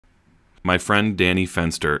My friend Danny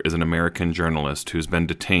Fenster is an American journalist who's been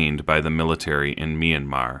detained by the military in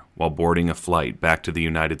Myanmar while boarding a flight back to the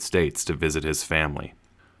United States to visit his family.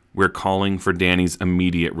 We're calling for Danny's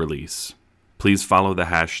immediate release. Please follow the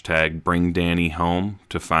hashtag BringDannyHome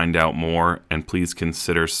to find out more, and please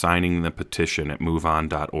consider signing the petition at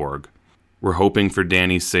moveon.org. We're hoping for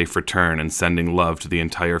Danny's safe return and sending love to the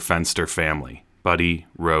entire Fenster family, Buddy,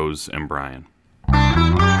 Rose, and Brian.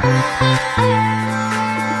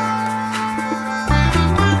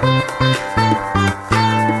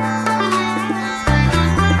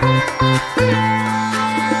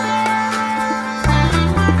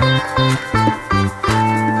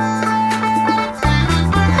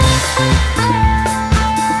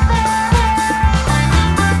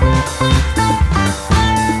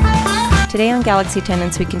 Today on Galaxy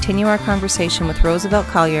Tenants, we continue our conversation with Roosevelt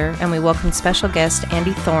Collier, and we welcome special guest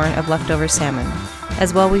Andy Thorn of Leftover Salmon.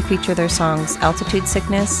 As well, we feature their songs Altitude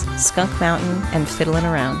Sickness, Skunk Mountain, and Fiddlin'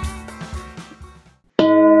 Around.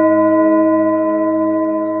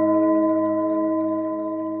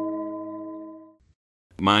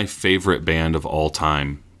 My favorite band of all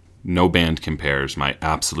time, no band compares, my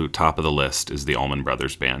absolute top of the list is the Allman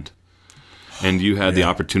Brothers Band. And you had the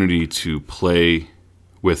opportunity to play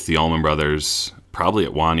with the Allman Brothers, probably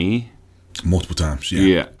at Wani. Multiple times,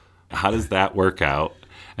 yeah. How does that work out?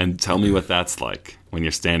 And tell me what that's like when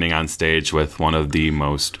you're standing on stage with one of the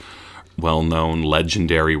most well-known,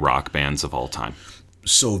 legendary rock bands of all time.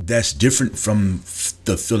 So that's different from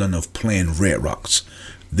the feeling of playing Red Rocks.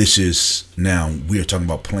 This is, now we are talking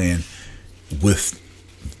about playing with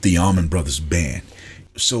the Allman Brothers Band.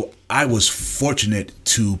 So I was fortunate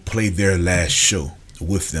to play their last show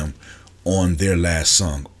with them on their last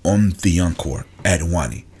song, on the encore at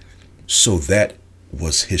Wani. So that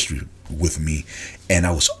was history with me, and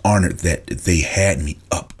I was honored that they had me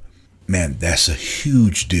up. Man, that's a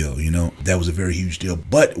huge deal, you know. That was a very huge deal.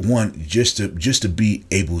 But one, just to be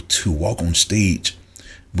able to walk on stage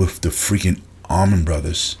with the freaking Allman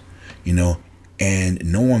Brothers, you know, and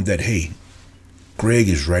knowing that, hey, Greg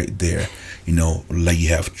is right there, you know, like you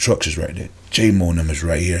have Trucks is right there, J-Mo and them is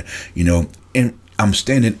right here, you know, and I'm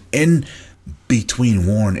standing in between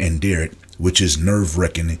Warren and Derek, which is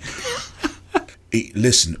nerve-wracking.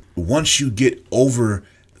 Listen, once you get over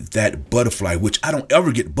that butterfly, which I don't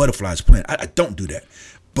ever get butterflies playing, I don't do that.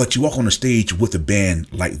 But you walk on the stage with a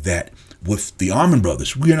band like that, with the Allman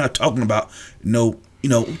Brothers. We are not talking about we're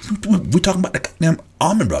talking about the goddamn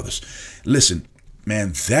Allman Brothers. Listen,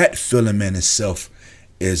 man, that feeling, man, itself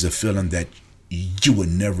is a feeling that you would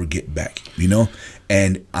never get back, you know?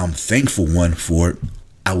 And I'm thankful, one, for it.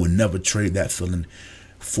 I would never trade that feeling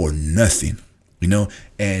for nothing, you know?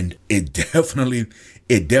 And it definitely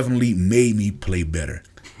made me play better.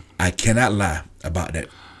 I cannot lie about that.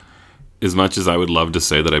 As much as I would love to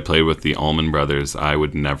say that I played with the Allman Brothers, I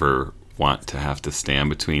would never want to have to stand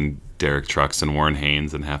between Derek Trucks and Warren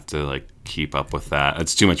Haynes and have to, like, keep up with that.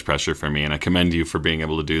 It's too much pressure for me, and I commend you for being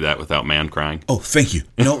able to do that without man crying. Oh, thank you.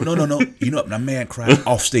 No. You know, not man crying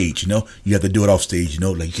off stage, you know. You have to do it off stage, you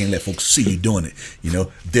know. Like, you can't let folks see you doing it, you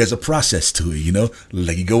know. There's a process to it, you know.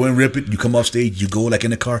 Like, you go and rip it, you come off stage, you go, like,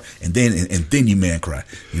 in the car, and then you man cry,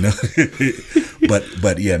 you know.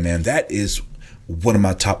 but yeah, man, that is one of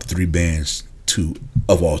my top 3 bands, too,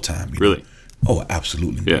 of all time. Really? Know? Oh,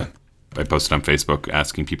 absolutely. Yeah. I posted on Facebook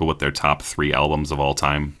asking people what their top 3 albums of all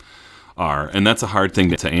time are. And that's a hard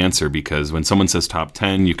thing to answer, because when someone says top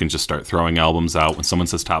 10, you can just start throwing albums out. When someone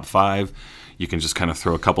says top 5, you can just kind of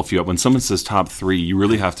throw a few up. When someone says top 3, you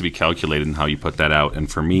really have to be calculated in how you put that out.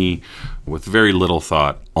 And for me, with very little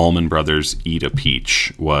thought, Allman Brothers' Eat a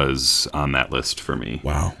Peach was on that list for me.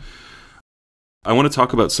 Wow. I want to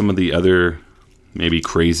talk about some of the other maybe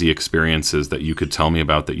crazy experiences that you could tell me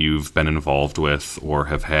about that you've been involved with or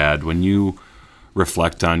have had when you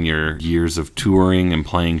reflect on your years of touring and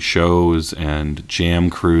playing shows and jam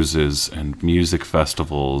cruises and music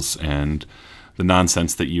festivals and the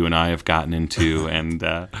nonsense that you and I have gotten into and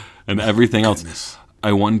everything else.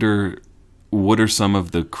 I wonder, what are some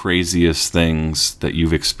of the craziest things that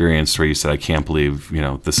you've experienced where you said, I can't believe, you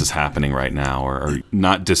know, this is happening right now, or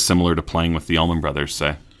not dissimilar to playing with the Allman Brothers,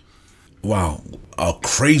 say? Wow, a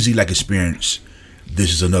crazy experience.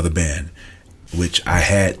 This is another band which I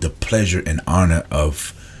had the pleasure and honor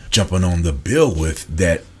of jumping on the bill with,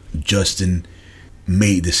 that Justin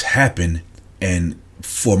made this happen. And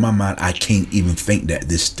for my mind, I can't even think that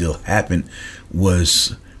this still happened,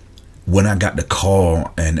 was when I got the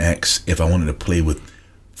call and asked if I wanted to play with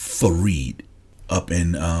Fareed up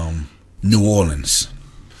in New Orleans,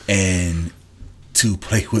 and to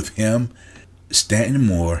play with him, Stanton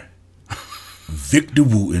Moore, Victor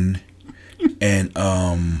Wooten, and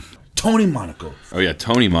Tony Monaco. Oh yeah,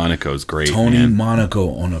 Tony Monaco's great. Tony man.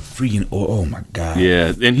 Monaco on a freaking oh my god.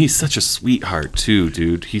 Yeah, and he's such a sweetheart too,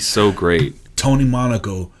 dude. He's so great. Tony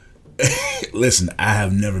Monaco. Listen, I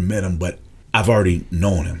have never met him, but I've already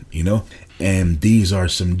known him, you know? And these are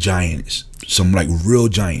some giants, some like real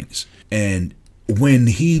giants. And when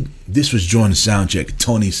this was during the sound check,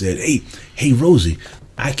 Tony said, hey, Rosie,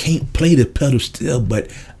 I can't play the pedal steel,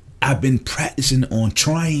 but I've been practicing on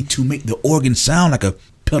trying to make the organ sound like a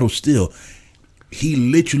pedal steel. He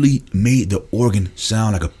literally made the organ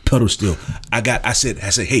sound like a pedal steel. I said,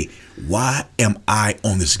 hey, why am I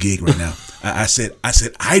on this gig right now? I said,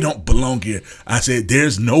 I don't belong here. I said,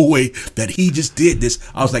 there's no way that he just did this.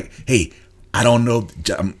 I was like, hey, I don't know.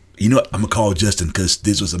 You know what? I'm going to call Justin because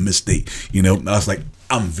this was a mistake. You know, I was like,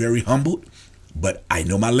 I'm very humbled, but I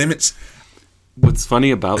know my limits. What's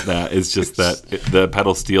funny about that is just that the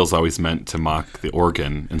pedal steel's always meant to mock the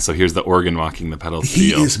organ, and so here's the organ mocking the pedal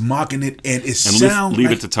steel. He is mocking it, and it sounds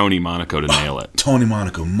leave it to Tony Monaco to nail it. Tony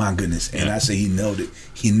Monaco, my goodness, and I say he nailed it.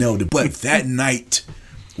 He nailed it. But that night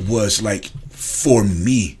was like, for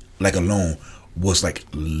me, like alone, was like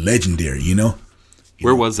legendary. You know.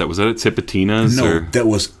 Where was that? Was that at Tipitina's? No, or? That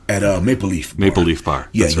was at Maple Leaf. Maple Leaf Bar.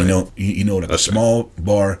 Yeah, That's you right. know, like That's a small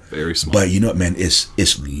bar, very small. But you know what, man? It's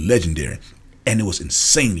legendary, and it was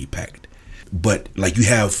insanely packed. But like you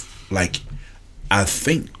have like, I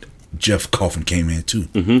think Jeff Coffin came in too,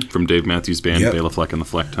 from Dave Matthews Band, Yep. Bela Fleck and the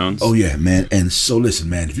Flecktones. Oh yeah, man. And so listen,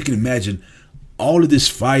 man, if you can imagine all of this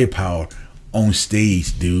firepower on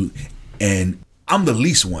stage, dude, and I'm the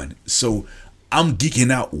least one, so I'm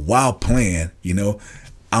geeking out while playing, you know.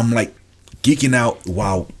 I'm like geeking out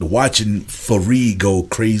while watching Fareed go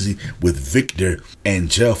crazy with Victor and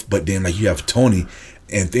Jeff, but then like you have Tony,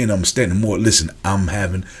 and then I'm standing more. Listen, I'm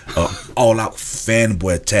having a all-out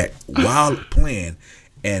fanboy attack while playing,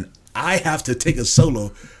 and I have to take a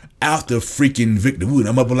solo after freaking Victor Wooten.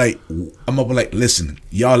 I'm up like, listen,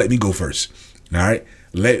 y'all let me go first. All right,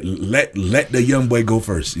 let the young boy go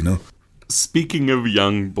first. You know. Speaking of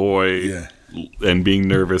young boy and being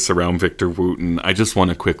nervous around Victor Wooten, I just want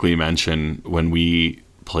to quickly mention when we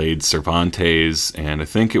played Cervantes, and I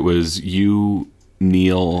think it was you,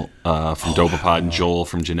 Neil from Dobapod, and Joel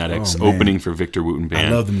from Genetics opening for Victor Wooten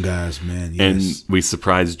Band. I love them guys, man. Yes. And we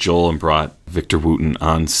surprised Joel and brought Victor Wooten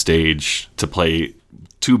on stage to play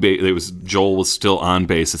two bass. It was Joel was still on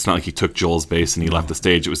bass. It's not like he took Joel's bass and he left the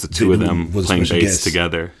stage. It was the two of them playing bass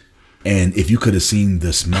together. And if you could have seen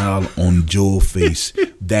the smile on Joel's face,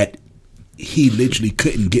 that he literally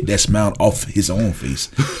couldn't get that smile off his own face.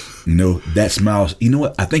 You know, that smile, you know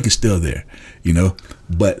what? I think it's still there, you know,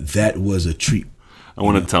 but that was a treat. I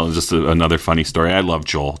want to tell just another funny story. I love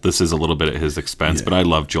Joel. This is a little bit at his expense, but I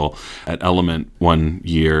love Joel. At Element one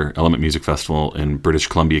year, Element Music Festival in British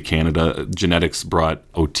Columbia, Canada, Genetics brought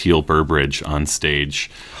O'Teal Burbridge on stage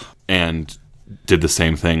and did the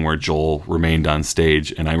same thing where Joel remained on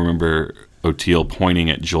stage. And I remember O'Teal pointing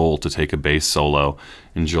at Joel to take a bass solo,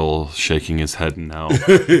 and Joel shaking his head no.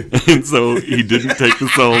 And so he didn't take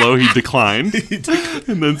the solo. He declined.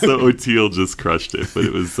 And then so O'Teal just crushed it. But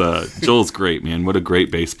it was Joel's great, man. What a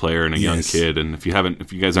great bass player and a young kid. And if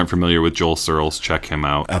you guys aren't familiar with Joel Searles, check him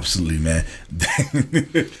out. Absolutely, man.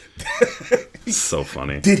 So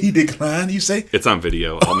funny. Did he decline, you say? It's on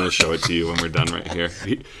video. I'm going to show it to you when we're done right here.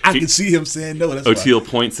 I can see him saying no. That's O'Teal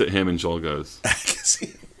points at him and Joel goes. I can see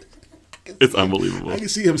him. It's unbelievable. I can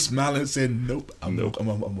see him smiling and saying, nope, I'm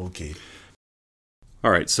okay.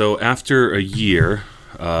 All right, so after a year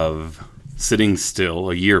of sitting still,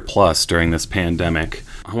 a year plus during this pandemic,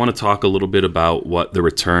 I want to talk a little bit about what the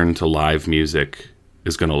return to live music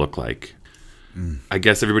is going to look like. I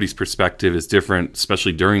guess everybody's perspective is different,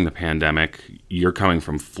 especially during the pandemic. You're coming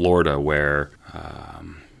from Florida where...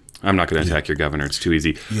 I'm not going to attack your governor. It's too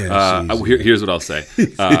easy. Here's what I'll say.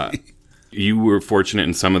 You were fortunate,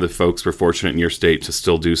 and some of the folks were fortunate in your state to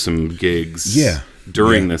still do some gigs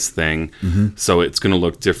during this thing. So it's going to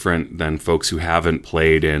look different than folks who haven't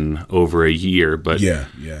played in over a year. But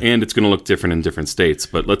and it's going to look different in different states.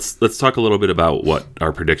 But let's talk a little bit about what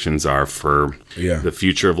our predictions are for the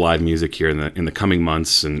future of live music here in the coming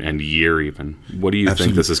months and year even. What do you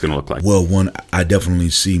think this is going to look like? Well, one, I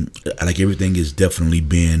definitely see like everything is definitely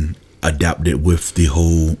being adapted with the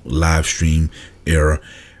whole live stream era,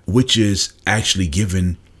 which is actually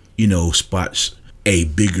giving, you know, spots a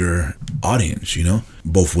bigger audience, you know,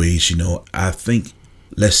 both ways. You know, I think,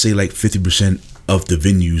 let's say like 50% of the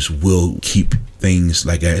venues will keep things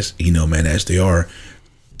like as, you know, man, as they are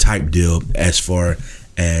type deal as far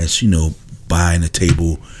as, you know, buying a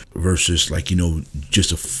table versus like, you know,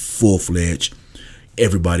 just a full-fledged,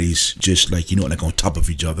 everybody's just like, you know, like on top of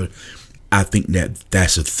each other. I think that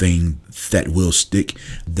that's a thing that will stick.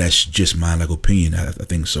 That's just my like opinion. I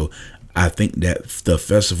think so. I think that the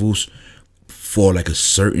festivals for like a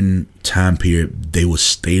certain time period, they will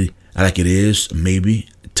stay like it is, maybe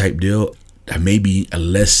type deal. Maybe a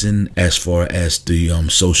lesson as far as the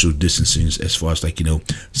social distancing, as far as like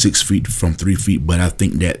 6 feet from 3 feet. But I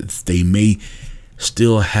think that they may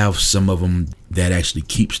still have some of them that actually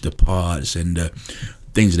keeps the pods and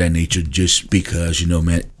things of that nature, just because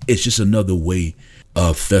man, it's just another way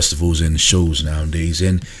of festivals and shows nowadays,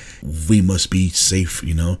 and we must be safe,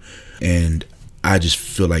 and I just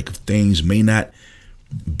feel like things may not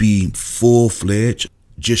be full-fledged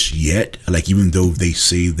just yet, like even though they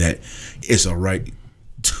say that it's all right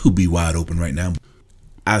to be wide open right now.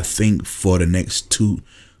 I think for the next two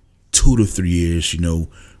to 3 years,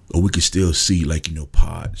 we could still see like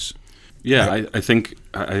pods. Yeah, I think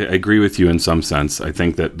I agree with you in some sense. I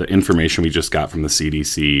think that the information we just got from the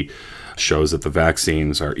CDC shows that the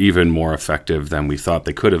vaccines are even more effective than we thought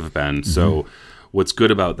they could have been. So what's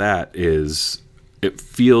good about that is it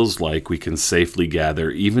feels like we can safely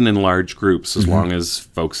gather, even in large groups, as long as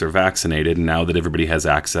folks are vaccinated. And now that everybody has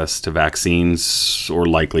access to vaccines, or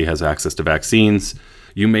likely has access to vaccines,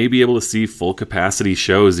 you may be able to see full capacity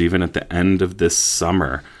shows even at the end of this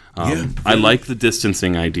summer. I like the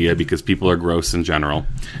distancing idea because people are gross in general.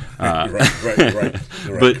 Right.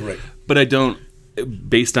 But I don't.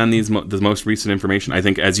 Based on the most recent information, I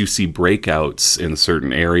think as you see breakouts in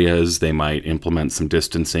certain areas, they might implement some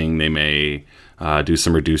distancing. They may do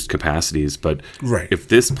some reduced capacities. But if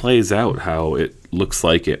this plays out how it looks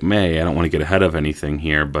like it may, I don't want to get ahead of anything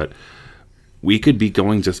here, but we could be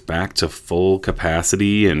going just back to full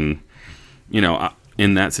capacity. And,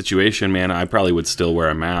 in that situation, man, I probably would still wear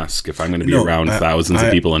a mask if I'm going to be around thousands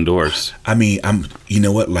of people indoors. I mean, you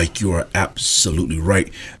know what? Like, you are absolutely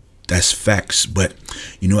right. That's facts. But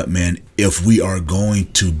you know what, man? If we are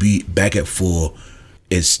going to be back at full,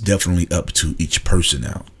 it's definitely up to each person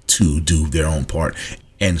now to do their own part.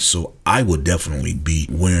 And so I would definitely be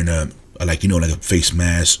wearing a face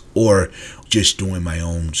mask, or just doing my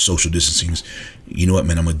own social distancing. You know what,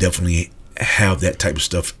 man? I'm gonna definitely have that type of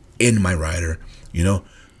stuff in my rider.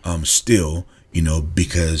 Still,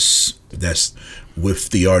 because that's with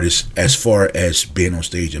the artist as far as being on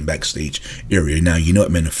stage and backstage area. Now, you know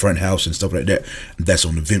what, man, the front house and stuff like that, that's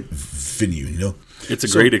on the venue, It's a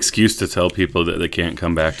great excuse to tell people that they can't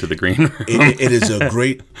come back to the green room. It is a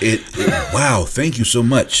great, wow, thank you so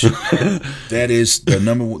much. That is the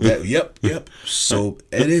number one, yep. So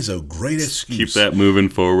it is a great excuse. Keep that moving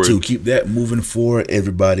forward. To keep that moving forward,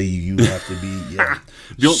 everybody, you have to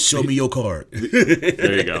be, show me your card.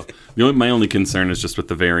 There you go. My only concern is just with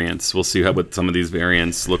the variants. We'll see what some of these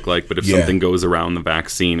variants look like, but if something goes around the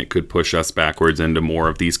vaccine, it could push us backwards into more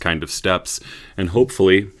of these kind of steps, and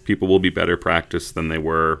hopefully people will be better practiced than they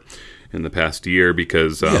were in the past year,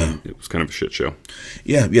 because it was kind of a shit show.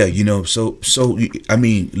 Yeah, so I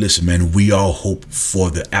mean, listen, man, we all hope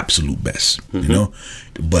for the absolute best,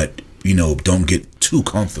 but don't get too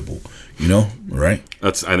comfortable, right?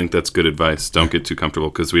 I think that's good advice. Don't get too comfortable,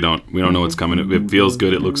 because we don't know what's coming. It feels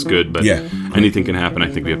good, it looks good, but anything can happen. I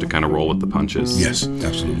think we have to kind of roll with the punches. Yes,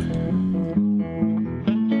 absolutely.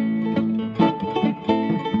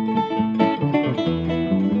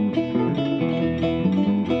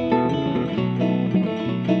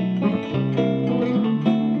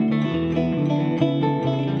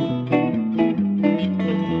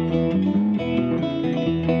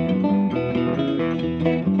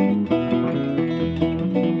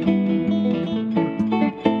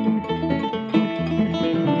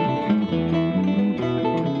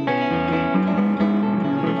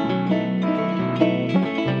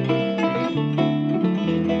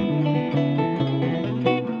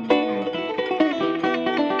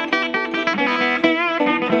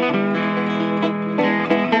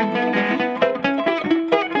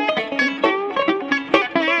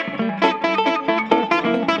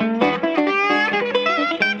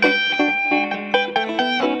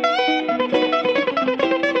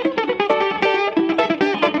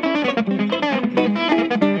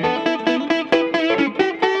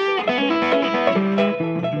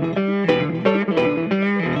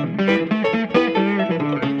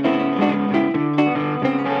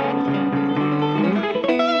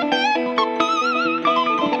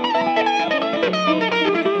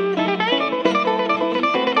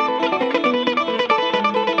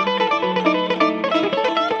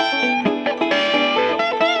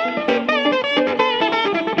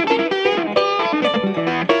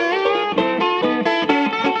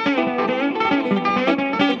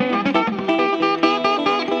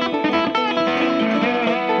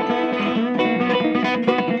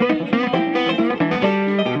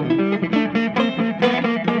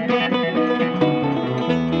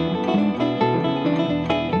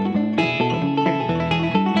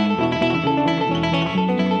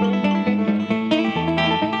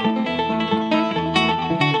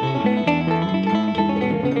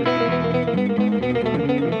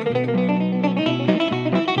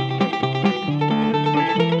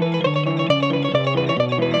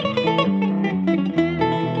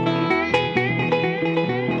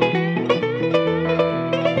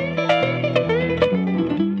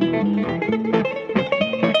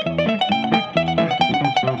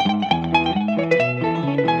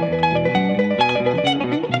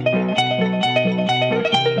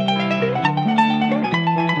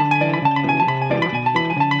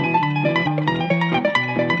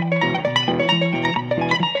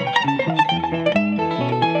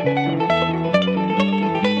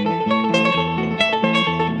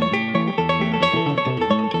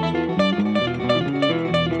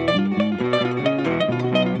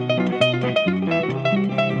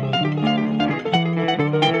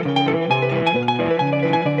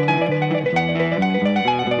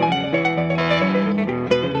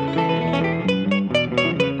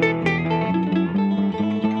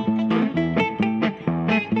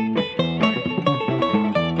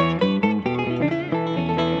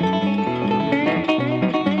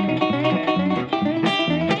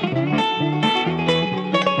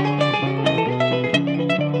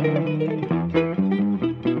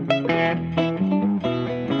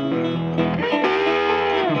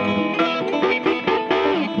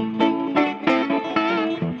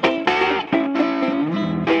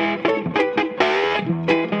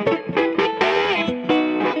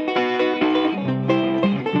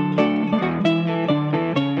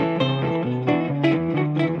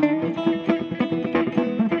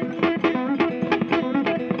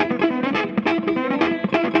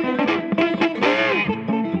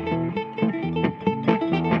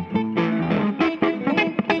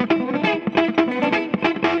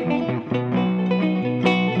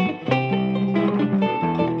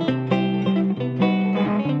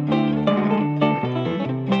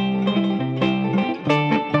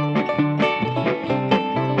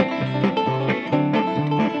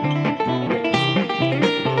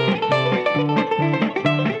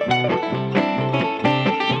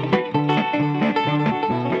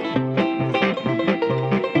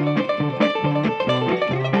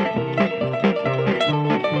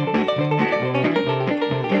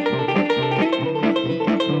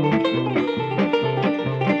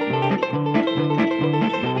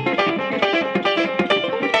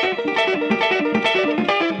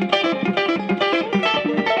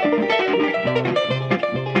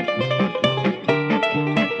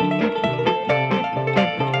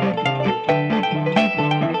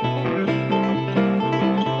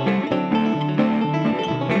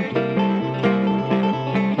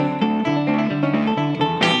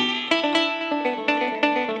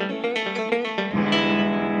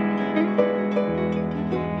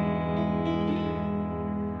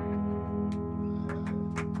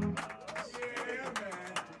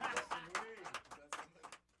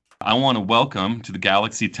 I want to welcome to the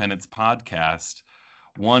Galaxy Tenants podcast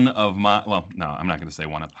one of my, well, no, I'm not going to say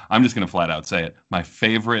one of, I'm just going to flat out say it, my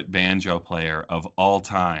favorite banjo player of all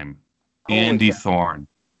time, Andy Thorn.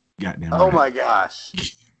 Goddamn right. My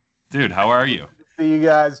gosh. Dude, how are you? See you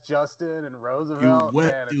guys, Justin and Roosevelt.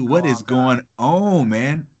 What is going on,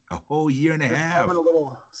 man? A whole year and a half. Having a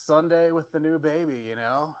little Sunday with the new baby, you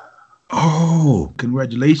know? Oh,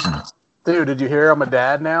 congratulations. Dude, did you hear I'm a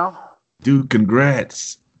dad now? Dude,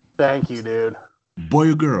 congrats. Thank you, dude.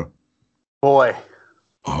 Boy or girl? Boy.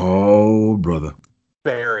 Oh, brother.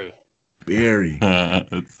 Barry.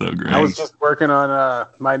 That's so great. I was just working on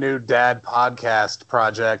my new dad podcast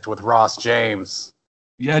project with Ross James.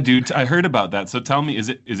 Yeah, dude, I heard about that. So tell me, is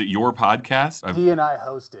it your podcast? He and I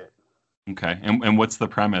host it. Okay. And what's the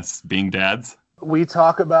premise? Being dads? We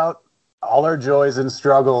talk about all our joys and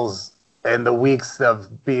struggles and the weeks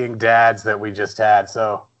of being dads that we just had.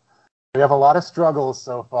 So we have a lot of struggles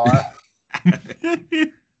so far.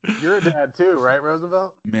 You're a dad too, right,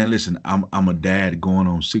 Roosevelt? Man, listen, I'm a dad going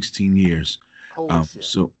on 16 years. Holy shit.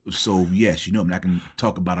 So yes, I'm not going to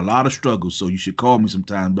talk about a lot of struggles. So you should call me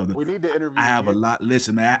sometime, brother. We need to interview. I have a lot.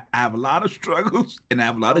 Listen, I have a lot of struggles and I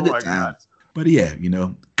have a lot of good times. But yeah,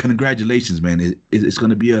 congratulations, man. It's going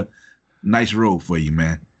to be a nice road for you,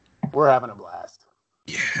 man. We're having a blast.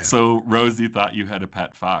 Yeah. So Rosie thought you had a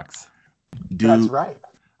pet fox. Dude, that's right.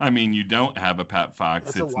 I mean, you don't have a pet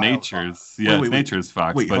fox. It's nature's. Fox. Yeah, it's nature's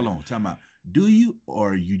fox. Wait, hold on. Time out. Do you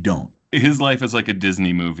or you don't? His life is like a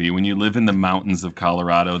Disney movie. When you live in the mountains of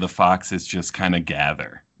Colorado, the foxes just kind of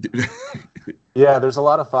gather. Yeah, there's a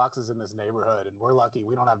lot of foxes in this neighborhood, and we're lucky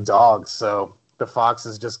we don't have dogs, so the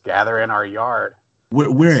foxes just gather in our yard.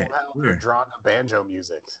 Where? They're drawn to banjo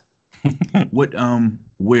music.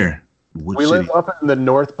 Where? We live up in the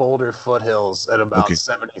North Boulder foothills at about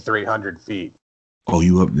 7,300 feet. Oh,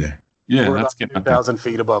 you up there? Yeah, we're that's about 2,000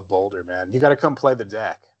 feet above Boulder, man. You got to come play the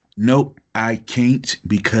deck. Nope, I can't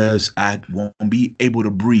because I won't be able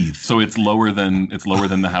to breathe. So it's lower than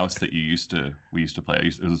the house that we used to play.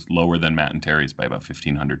 It was lower than Matt and Terry's by about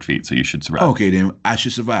 1,500 feet. So you should survive. Okay, then I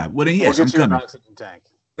should survive. Well, then yes, we'll get I'm you coming. an oxygen tank.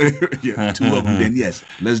 Yeah, 2 of them. Then yes,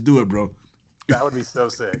 let's do it, bro. That would be so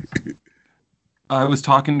sick. I was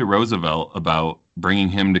talking to Roosevelt about bringing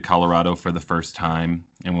him to Colorado for the first time,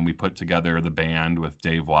 and when we put together the band with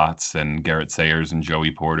Dave Watts and Garrett Sayers and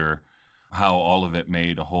Joey Porter, how all of it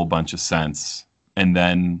made a whole bunch of sense. And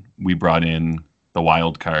then we brought in the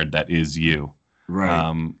wild card that is you.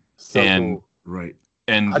 Right. Cool. Right.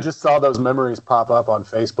 And I just saw those memories pop up on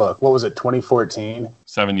Facebook. What was it, 2014?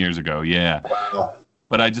 7 years ago, yeah. Wow.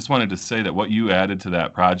 But I just wanted to say that what you added to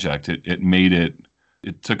that project, it made it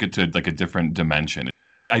took it to like a different dimension.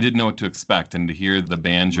 I didn't know what to expect, and to hear the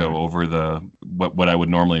banjo over the what I would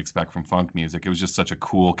normally expect from funk music, it was just such a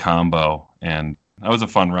cool combo, and that was a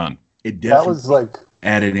fun run. It definitely that was like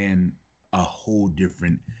added in a whole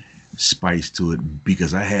different spice to it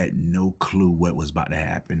because I had no clue what was about to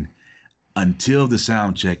happen until the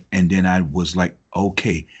sound check, and then I was like,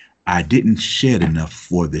 okay, I didn't shed enough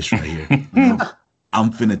for this right here.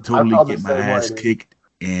 I'm finna totally get my ass kicked.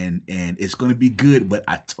 And it's going to be good, but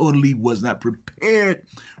I totally was not prepared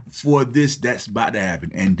for this that's about to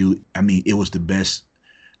happen. And dude, I mean, it was the best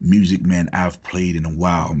music, man, I've played in a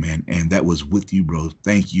while, man. And that was with you, bro.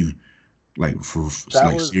 Thank you.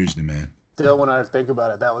 Seriously, man. Still, when I think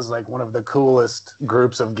about it, that was like one of the coolest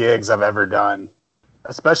groups of gigs I've ever done,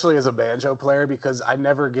 especially as a banjo player, because I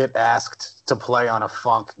never get asked to play on a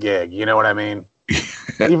funk gig. You know what I mean?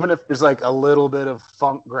 Even if there's like a little bit of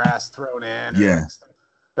funk grass thrown in. Yeah.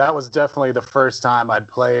 That was definitely the first time I'd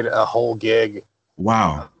played a whole gig.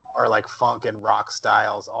 Wow. Or like funk and rock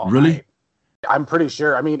styles all really? night. I'm pretty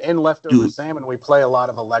sure. I mean, in Leftover Salmon, we play a lot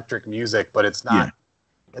of electric music, but it's not.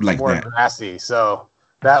 It's like more that. grassy. So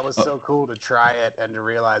that was so cool to try it and to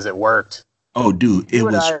realize it worked. Oh, dude, it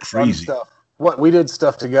was crazy. We did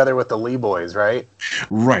stuff together with the Lee Boys, right?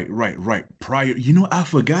 Right. Prior, I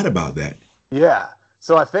forgot about that. Yeah.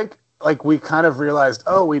 So I think like we kind of realized,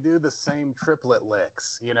 we do the same triplet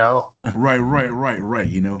licks, Right.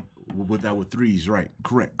 With our threes, right?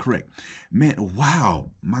 Correct. Man, wow,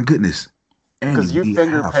 my goodness. Because you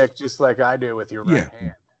finger pick just like I do with your right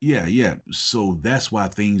hand. Yeah. So that's why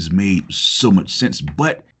things made so much sense.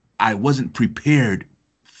 But I wasn't prepared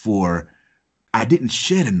I didn't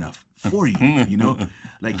shed enough for you, I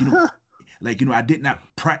did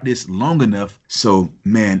not practice long enough. So,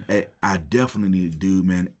 man, I definitely need to do,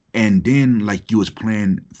 man. And then, like, you was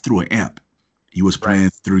playing through an amp. You was playing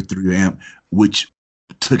through your amp, which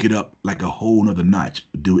took it up like a whole nother notch.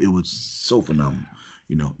 Dude, it was so phenomenal.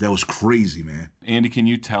 That was crazy, man. Andy, can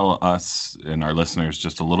you tell us and our listeners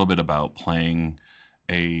just a little bit about playing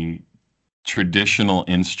a traditional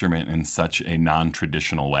instrument in such a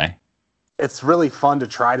non-traditional way? It's really fun to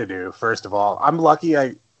try to do, first of all. I'm lucky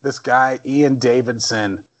this guy, Ian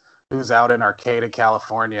Davidson, who's out in Arcata,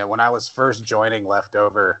 California, when I was first joining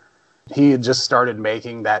Leftover, he had just started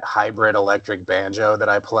making that hybrid electric banjo that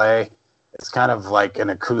I play. It's kind of like an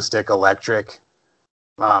acoustic electric,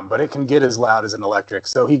 but it can get as loud as an electric.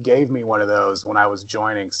 So he gave me one of those when I was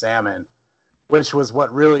joining Salmon, which was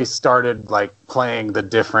what really started like playing the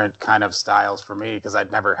different kind of styles for me, because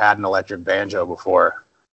I'd never had an electric banjo before.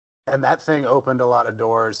 And that thing opened a lot of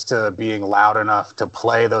doors to being loud enough to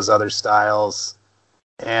play those other styles.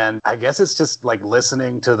 And I guess it's just like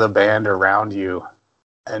listening to the band around you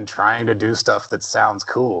and trying to do stuff that sounds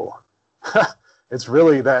cool. It's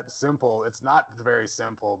really that simple. It's not very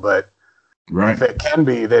simple, but Right. if it can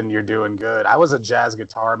be, then you're doing good. I was a jazz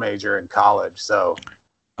guitar major in college, so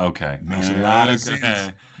Okay. Makes a lot of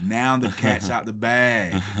sense. Now the cat's out the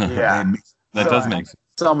bag. yeah, That does make sense.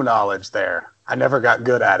 some knowledge there. I never got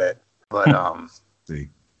good at it, but See.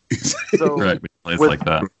 so Right. It's with- like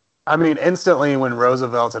that. I mean, instantly when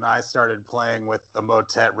Roosevelt and I started playing with the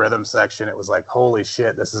motet rhythm section, it was like, holy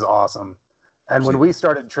shit, this is awesome. And when we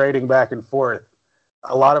started trading back and forth,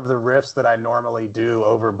 a lot of the riffs that I normally do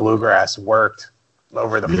over bluegrass worked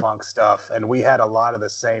over the funk stuff. And we had a lot of the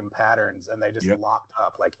same patterns, and they just locked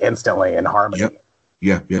up like instantly in harmony.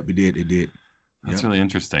 Yep, it did. It did. That's really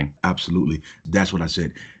interesting. Absolutely. That's what I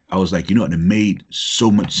said. I was like, and it made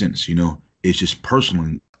so much sense, It's just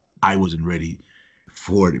personal. I wasn't ready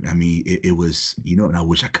for it. I mean, it was, and I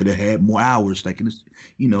wish I could have had more hours, like in this,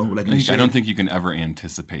 like in I don't think you can ever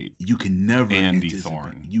anticipate you can never Andy anticipate.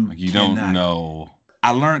 Thorn. You don't cannot. know.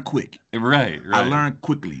 I learned quick. Right. I learned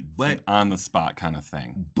quickly, but on the spot kind of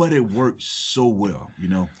thing. it worked so well,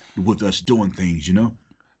 with us doing things,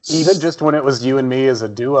 Even just when it was you and me as a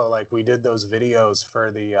duo, like we did those videos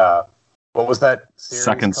for the, what was that series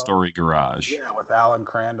Second called? Story Garage. Yeah, with Alan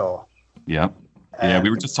Crandall. Yep. Yeah, we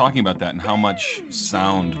were just talking about that and how much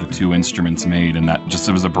sound the two instruments made, and that just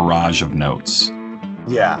it was a barrage of notes.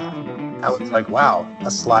 Yeah. I was like, wow,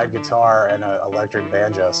 a slide guitar and an electric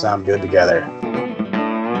banjo sound good together.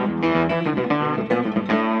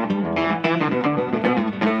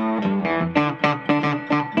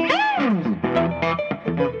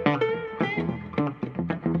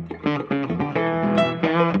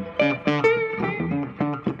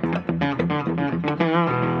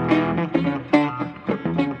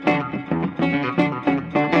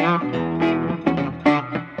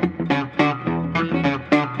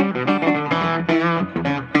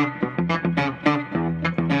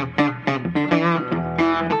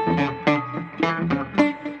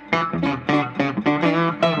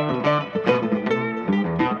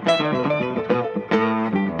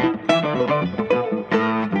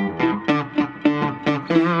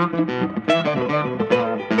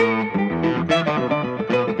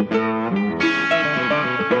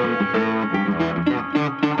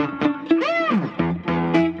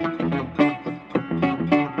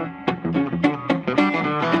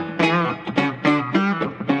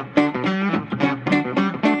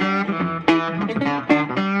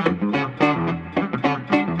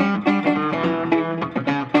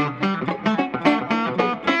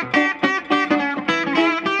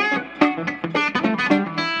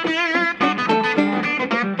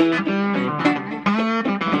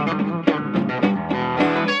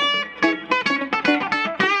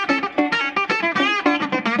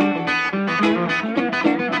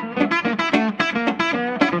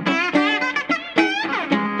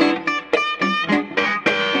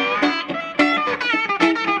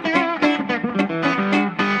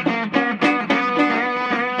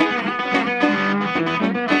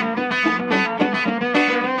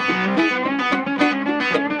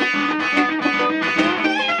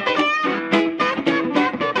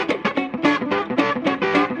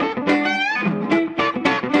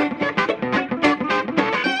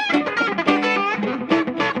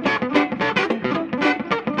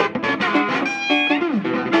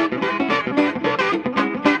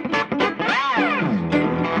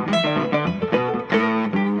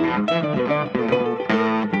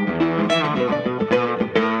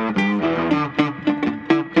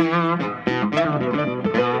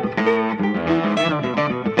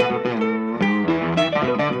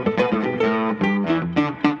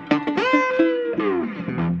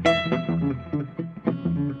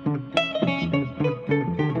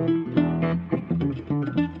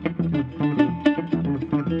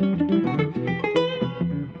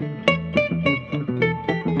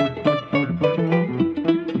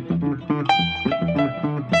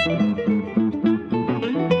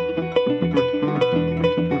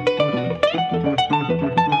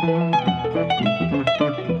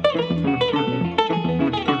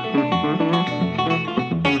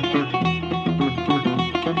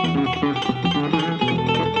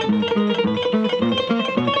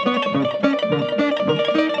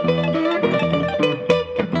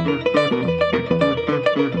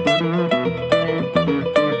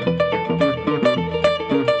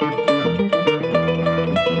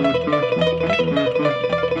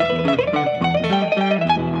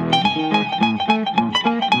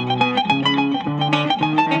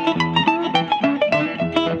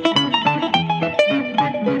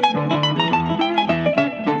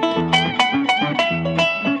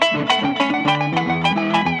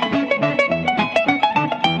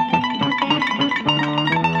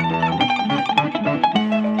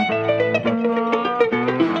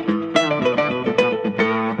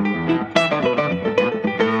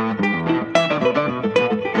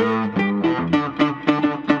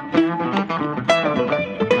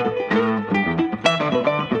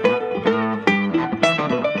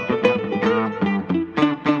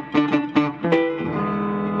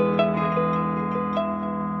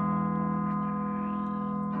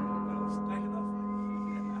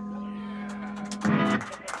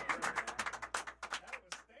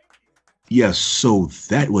 Yes, so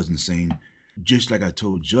that was insane. Just like I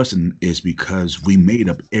told Justin, is because we made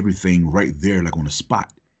up everything right there, like on the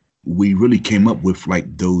spot. We really came up with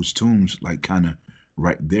like those tunes, like kind of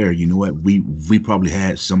right there. You know what? We probably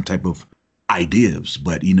had some type of ideas,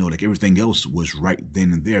 but you know, like everything else was right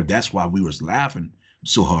then and there. That's why we was laughing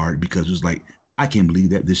so hard, because it was like, I can't believe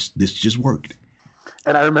that this just worked.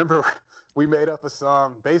 And I remember we made up a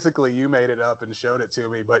song. Basically, you made it up and showed it to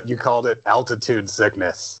me, but you called it Altitude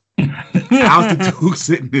Sickness. Altitude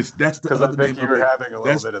sickness. That's the because I think you were having a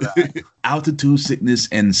little bit of that. Altitude sickness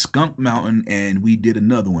and Skunk Mountain, and we did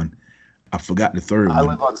another one. I forgot the third one. I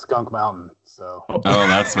live on Skunk Mountain, so. Oh,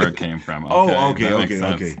 that's where it came from.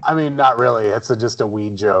 Okay. I mean, not really. It's just a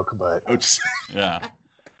weed joke, but Yeah.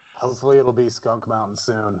 hopefully it'll be Skunk Mountain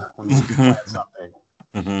soon when we can plan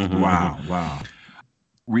something. Wow.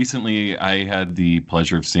 Recently, I had the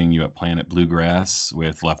pleasure of seeing you at Planet Bluegrass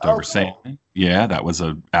with Leftover Salmon. Yeah, that was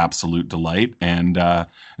an absolute delight. And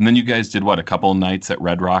then you guys did, what, a couple nights at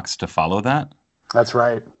Red Rocks to follow that? That's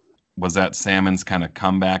right. Was that Salmon's kind of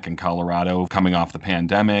comeback in Colorado coming off the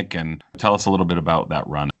pandemic? And tell us a little bit about that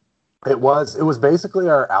run. It was basically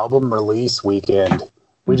our album release weekend.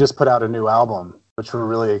 We just put out a new album, which we're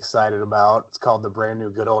really excited about. It's called The Brand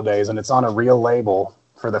New Good Old Days, and it's on a real label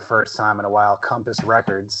for the first time in a while, Compass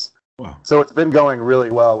Records. Wow. So it's been going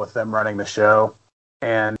really well with them running the show.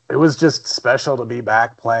 And it was just special to be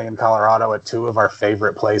back playing in Colorado at two of our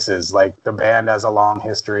favorite places. Like, the band has a long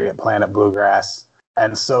history at Planet Bluegrass,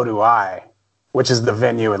 and so do I, which is the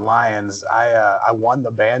venue in Lyons. I won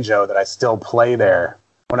the banjo that I still play there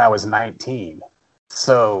when I was 19.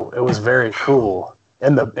 So it was very cool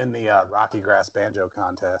in the Rocky Grass Banjo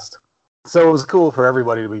Contest. So it was cool for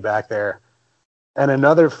everybody to be back there. And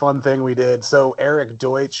another fun thing we did, so Eric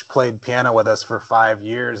Deutsch played piano with us for 5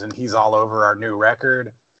 years, and he's all over our new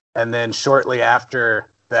record. And then shortly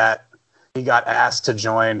after that, he got asked to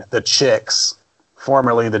join the Chicks,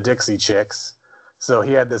 formerly the Dixie Chicks. So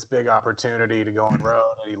he had this big opportunity to go on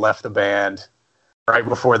road, and he left the band right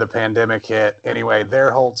before the pandemic hit. Anyway,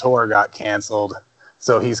 their whole tour got canceled,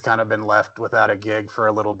 so he's kind of been left without a gig for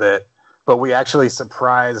a little bit. But we actually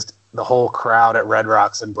surprised the whole crowd at Red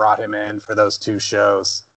Rocks and brought him in for those two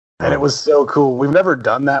shows. And it was so cool. We've never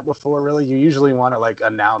done that before, really. You usually want to like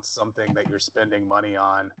announce something that you're spending money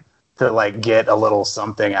on to like get a little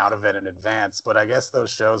something out of it in advance. But I guess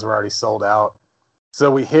those shows were already sold out. So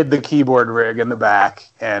we hid the keyboard rig in the back,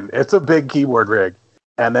 and it's a big keyboard rig.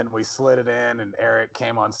 And then we slid it in, and Eric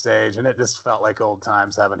came on stage, and it just felt like old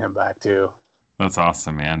times having him back too. That's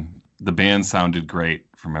awesome, man. The band sounded great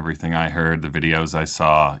from everything I heard, the videos I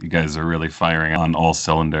saw. You guys are really firing on all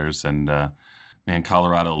cylinders, and man,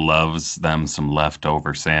 Colorado loves them some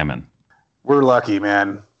Leftover Salmon. We're lucky,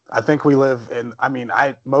 man. I think we live in,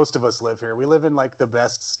 most of us live here. We live in like the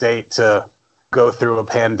best state to go through a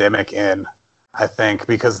pandemic in, I think,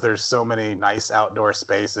 because there's so many nice outdoor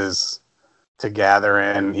spaces to gather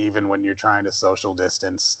in, even when you're trying to social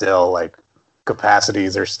distance still, like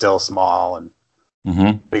capacities are still small, and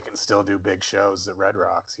we can still do big shows at Red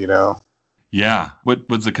Rocks, you know? Yeah. What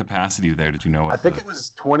was the capacity there? Did you know? I think it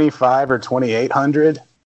was 2,500 or 2,800.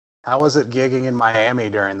 How was it gigging in Miami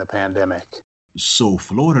during the pandemic? So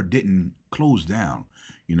Florida didn't close down,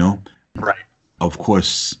 you know? Right. Of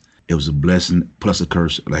course, it was a blessing plus a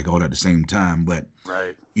curse, like all at the same time. But,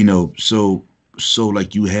 right. You know, so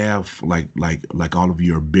like you have like all of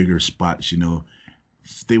your bigger spots, you know,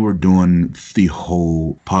 they were doing the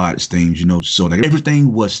whole pods things, you know, so like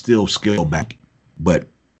everything was still scaled back, but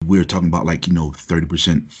we're talking about like, you know,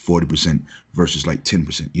 30%, 40% versus like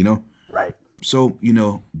 10%, you know? Right. So,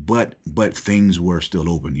 but things were still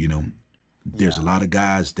open, There's a lot of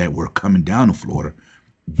guys that were coming down to Florida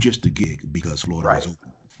just to gig because Florida was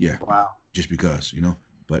open. Yeah. Wow. Just because,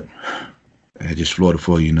 But I just Florida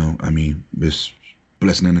for I mean, it's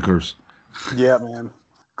blessing and a curse. Yeah, man.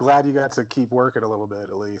 Glad you got to keep working a little bit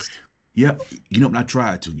at least. Yeah. I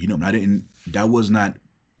tried to. That was not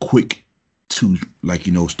quick to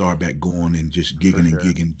start back going and just gigging and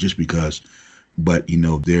gigging just because. But,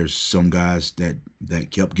 there's some guys that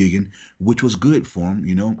kept gigging, which was good for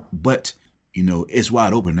them, But, it's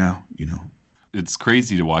wide open now, It's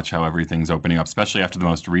crazy to watch how everything's opening up, especially after the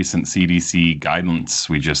most recent CDC guidance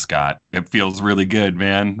we just got. It feels really good,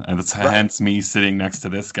 man. And it's hence me sitting next to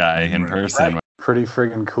this guy in person. Right. Pretty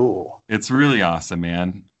friggin' cool. It's really awesome,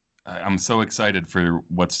 man. I'm so excited for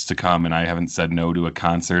what's to come, and I haven't said no to a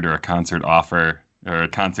concert or a concert offer or a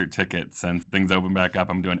concert ticket since things open back up.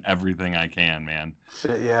 I'm doing everything I can, man.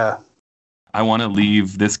 Shit, yeah. I want to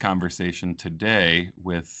leave this conversation today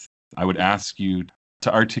with, I would ask you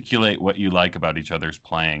to articulate what you like about each other's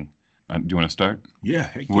playing. Do you want to start?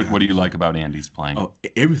 Yeah. What do you like about Andy's playing? Oh,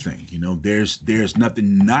 everything. There's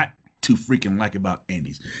nothing not to freaking like about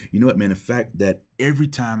Andy's. You know what, man? The fact that every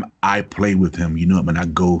time I play with him, man, I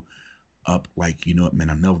go up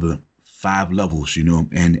another 5 levels,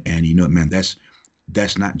 and man,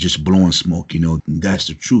 that's not just blowing smoke, that's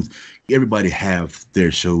the truth. Everybody have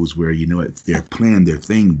their shows where, they're playing their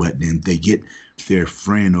thing, but then they get their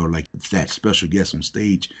friend or that special guest on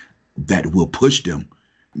stage that will push them,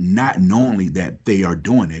 not knowingly that they are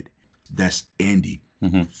doing it. That's Andy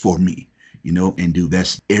for me, and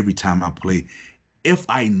that's every time I play. If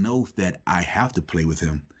I know that I have to play with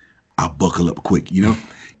him, I'll buckle up quick, You're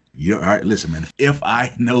all right. Listen, man, if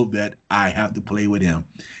I know that I have to play with him,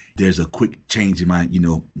 there's a quick change in my,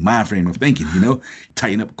 mind frame of thinking,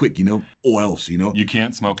 tighten up quick, or else, You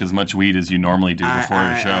can't smoke as much weed as you normally do before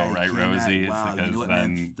a show, right, Rosie? Wow, because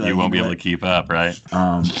then you won't be able to keep up, right?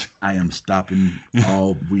 I am stopping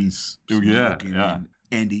all weed smoking. Yeah.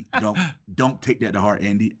 Andy, don't take that to heart,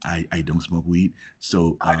 Andy. I don't smoke weed,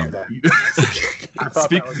 so I knew that. I thought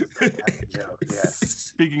that was a fantastic joke. Yeah.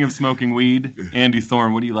 Speaking of smoking weed, Andy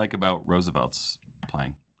Thorn, what do you like about Roosevelt's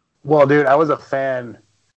playing? Well, dude, I was a fan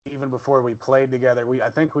even before we played together. I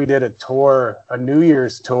think we did a New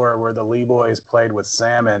Year's tour where the Lee Boys played with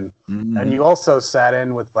Salmon, and you also sat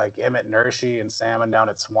in with Emmett Nershi and Salmon down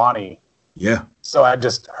at Swanee. Yeah. So I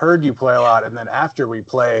just heard you play a lot, and then after we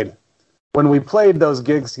played. When we played those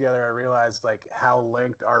gigs together, I realized how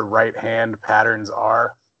linked our right hand patterns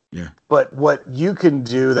are. Yeah. But what you can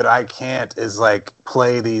do that I can't is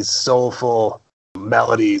play these soulful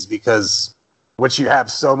melodies because which you have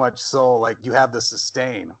so much soul, you have the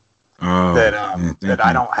sustain that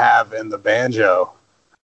I don't have in the banjo.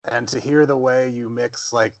 And to hear the way you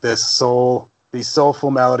mix these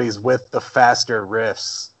soulful melodies with the faster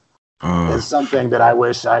riffs is something that I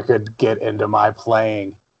wish I could get into my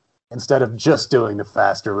playing. Instead of just doing the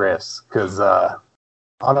faster riffs, because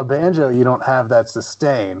on a banjo you don't have that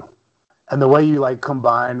sustain, and the way you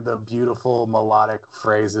combine the beautiful melodic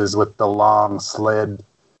phrases with the long slid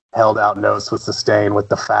held out notes with sustain with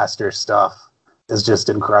the faster stuff is just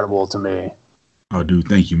incredible to me. Oh, dude,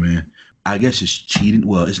 thank you, man. I guess it's cheating.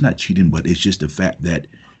 Well, it's not cheating, but it's just the fact that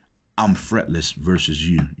I'm fretless versus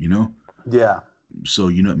you. Yeah. So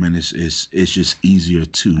man, it's just easier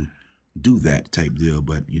to do that type deal,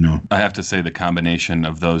 but I have to say the combination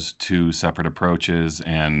of those two separate approaches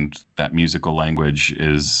and that musical language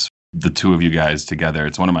is the two of you guys together.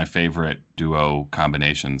 It's one of my favorite duo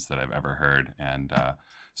combinations that I've ever heard, and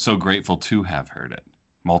so grateful to have heard it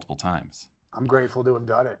multiple times. I'm grateful to have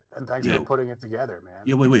done it, and thanks for putting it together, man.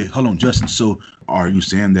 Yeah, wait, hold on, Justin. So are you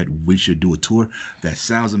saying that we should do a tour? That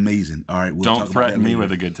sounds amazing. All right, don't threaten me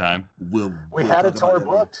with a good time. We had a tour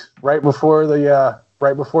booked right before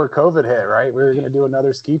COVID hit, right? We were going to do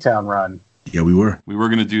another Ski Town run. Yeah, we were. We were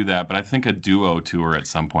going to do that, but I think a duo tour at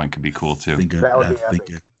some point could be cool too. That would be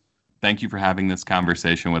epic. Thank you for having this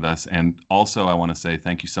conversation with us. And also I want to say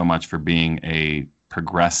thank you so much for being a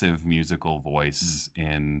progressive musical voice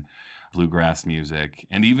in bluegrass music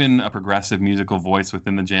and even a progressive musical voice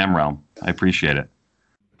within the jam realm. I appreciate it.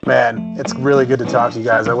 Man, it's really good to talk to you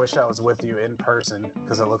guys. I wish I was with you in person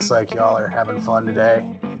because it looks like y'all are having fun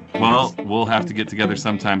today. Well, we'll have to get together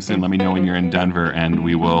sometime soon. Let me know when you're in Denver, and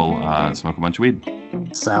we will smoke a bunch of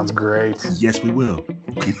weed. Sounds great. Yes, we will.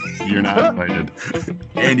 You're not invited.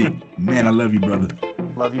 Andy, man, I love you, brother.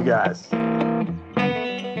 Love you guys.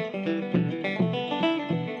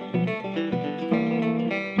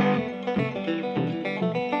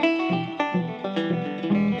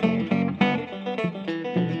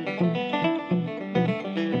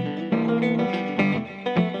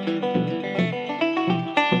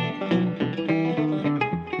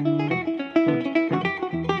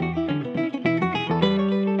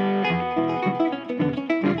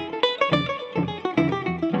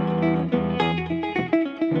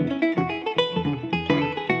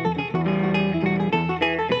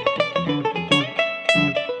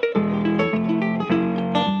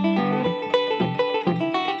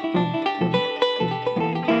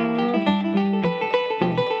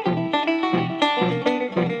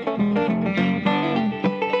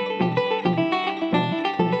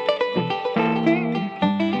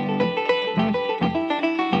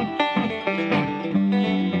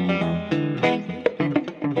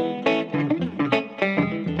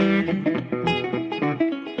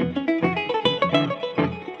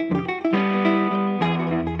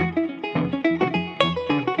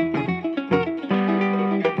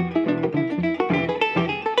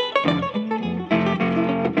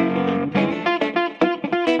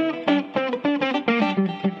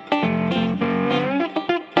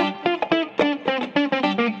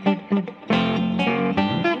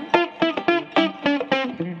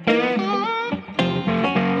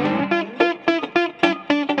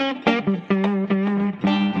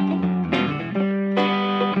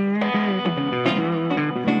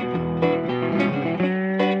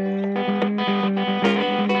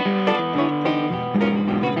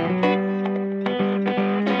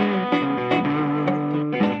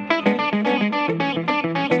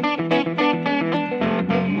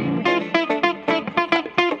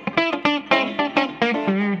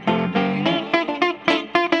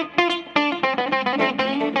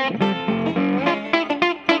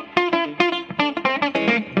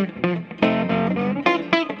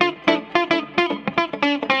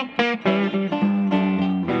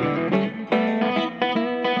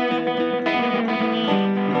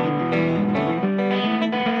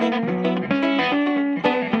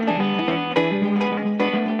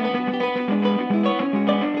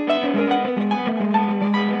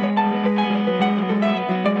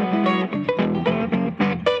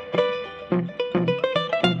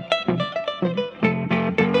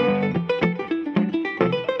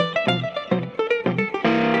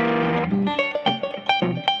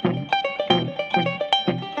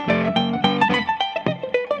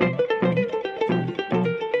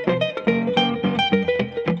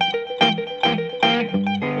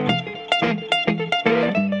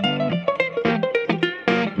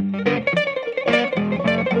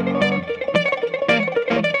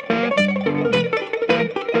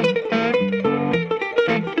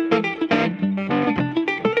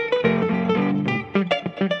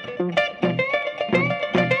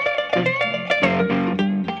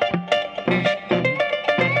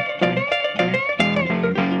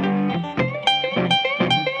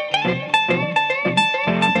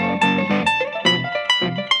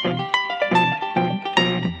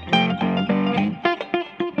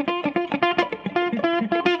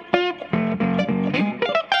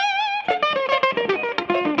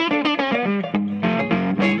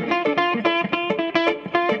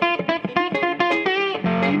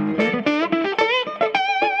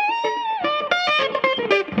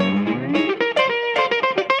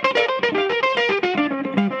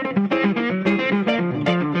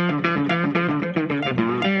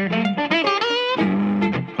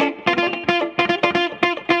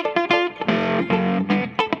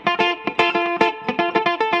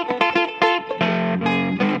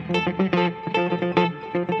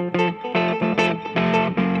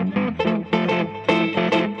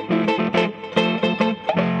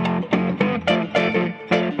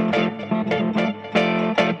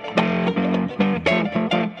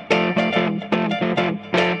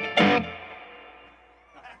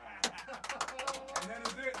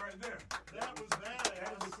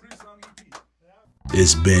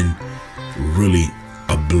 It's been really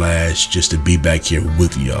a blast just to be back here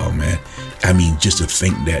with y'all, man. I mean, just to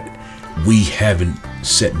think that we haven't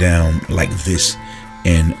sat down like this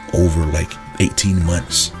in over like 18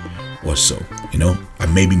 months or so, you know, or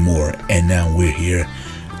maybe more. And now we're here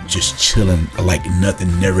just chilling like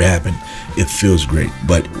nothing never happened. It feels great,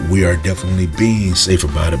 but we are definitely being safe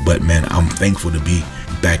about it. But man, I'm thankful to be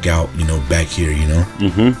back out, you know, back here, you know.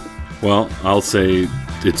 Well, I'll say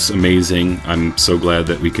it's amazing. I'm so glad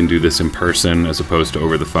that we can do this in person as opposed to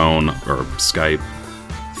over the phone or Skype.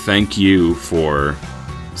 Thank you for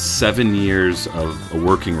 7 years of a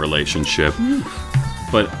working relationship.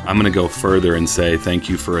 But I'm going to go further and say thank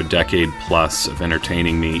you for a decade plus of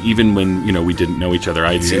entertaining me. Even when, you know, we didn't know each other.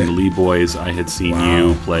 I had seen the Lee Boys. I had seen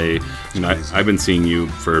you play. You know, I've been seeing you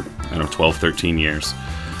for, I don't know, 12, 13 years.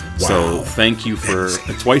 So thank you for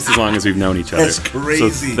twice as long as we've known each other. That's crazy.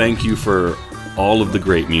 So thank you for all of the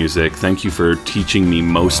great music. Thank you for teaching me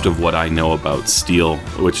most of what I know about steel,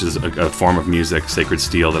 which is a form of music, sacred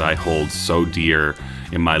steel, that I hold so dear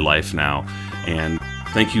in my life now. And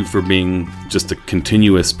thank you for being just a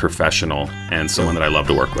continuous professional and someone that I love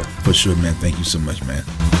to work with. For sure, man. Thank you so much, man.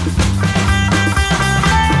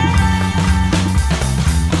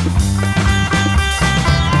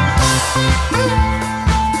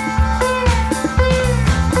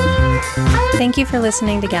 Thank you for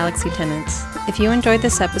listening to Galaxy Tenants. If you enjoyed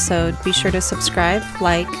this episode, be sure to subscribe,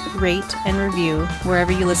 like, rate, and review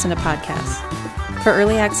wherever you listen to podcasts. For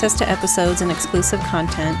early access to episodes and exclusive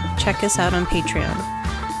content, check us out on Patreon.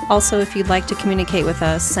 Also, if you'd like to communicate with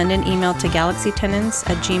us, send an email to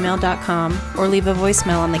galaxytenants@gmail.com or leave a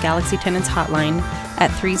voicemail on the Galaxy Tenants hotline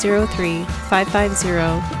at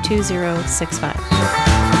 303-550-2065.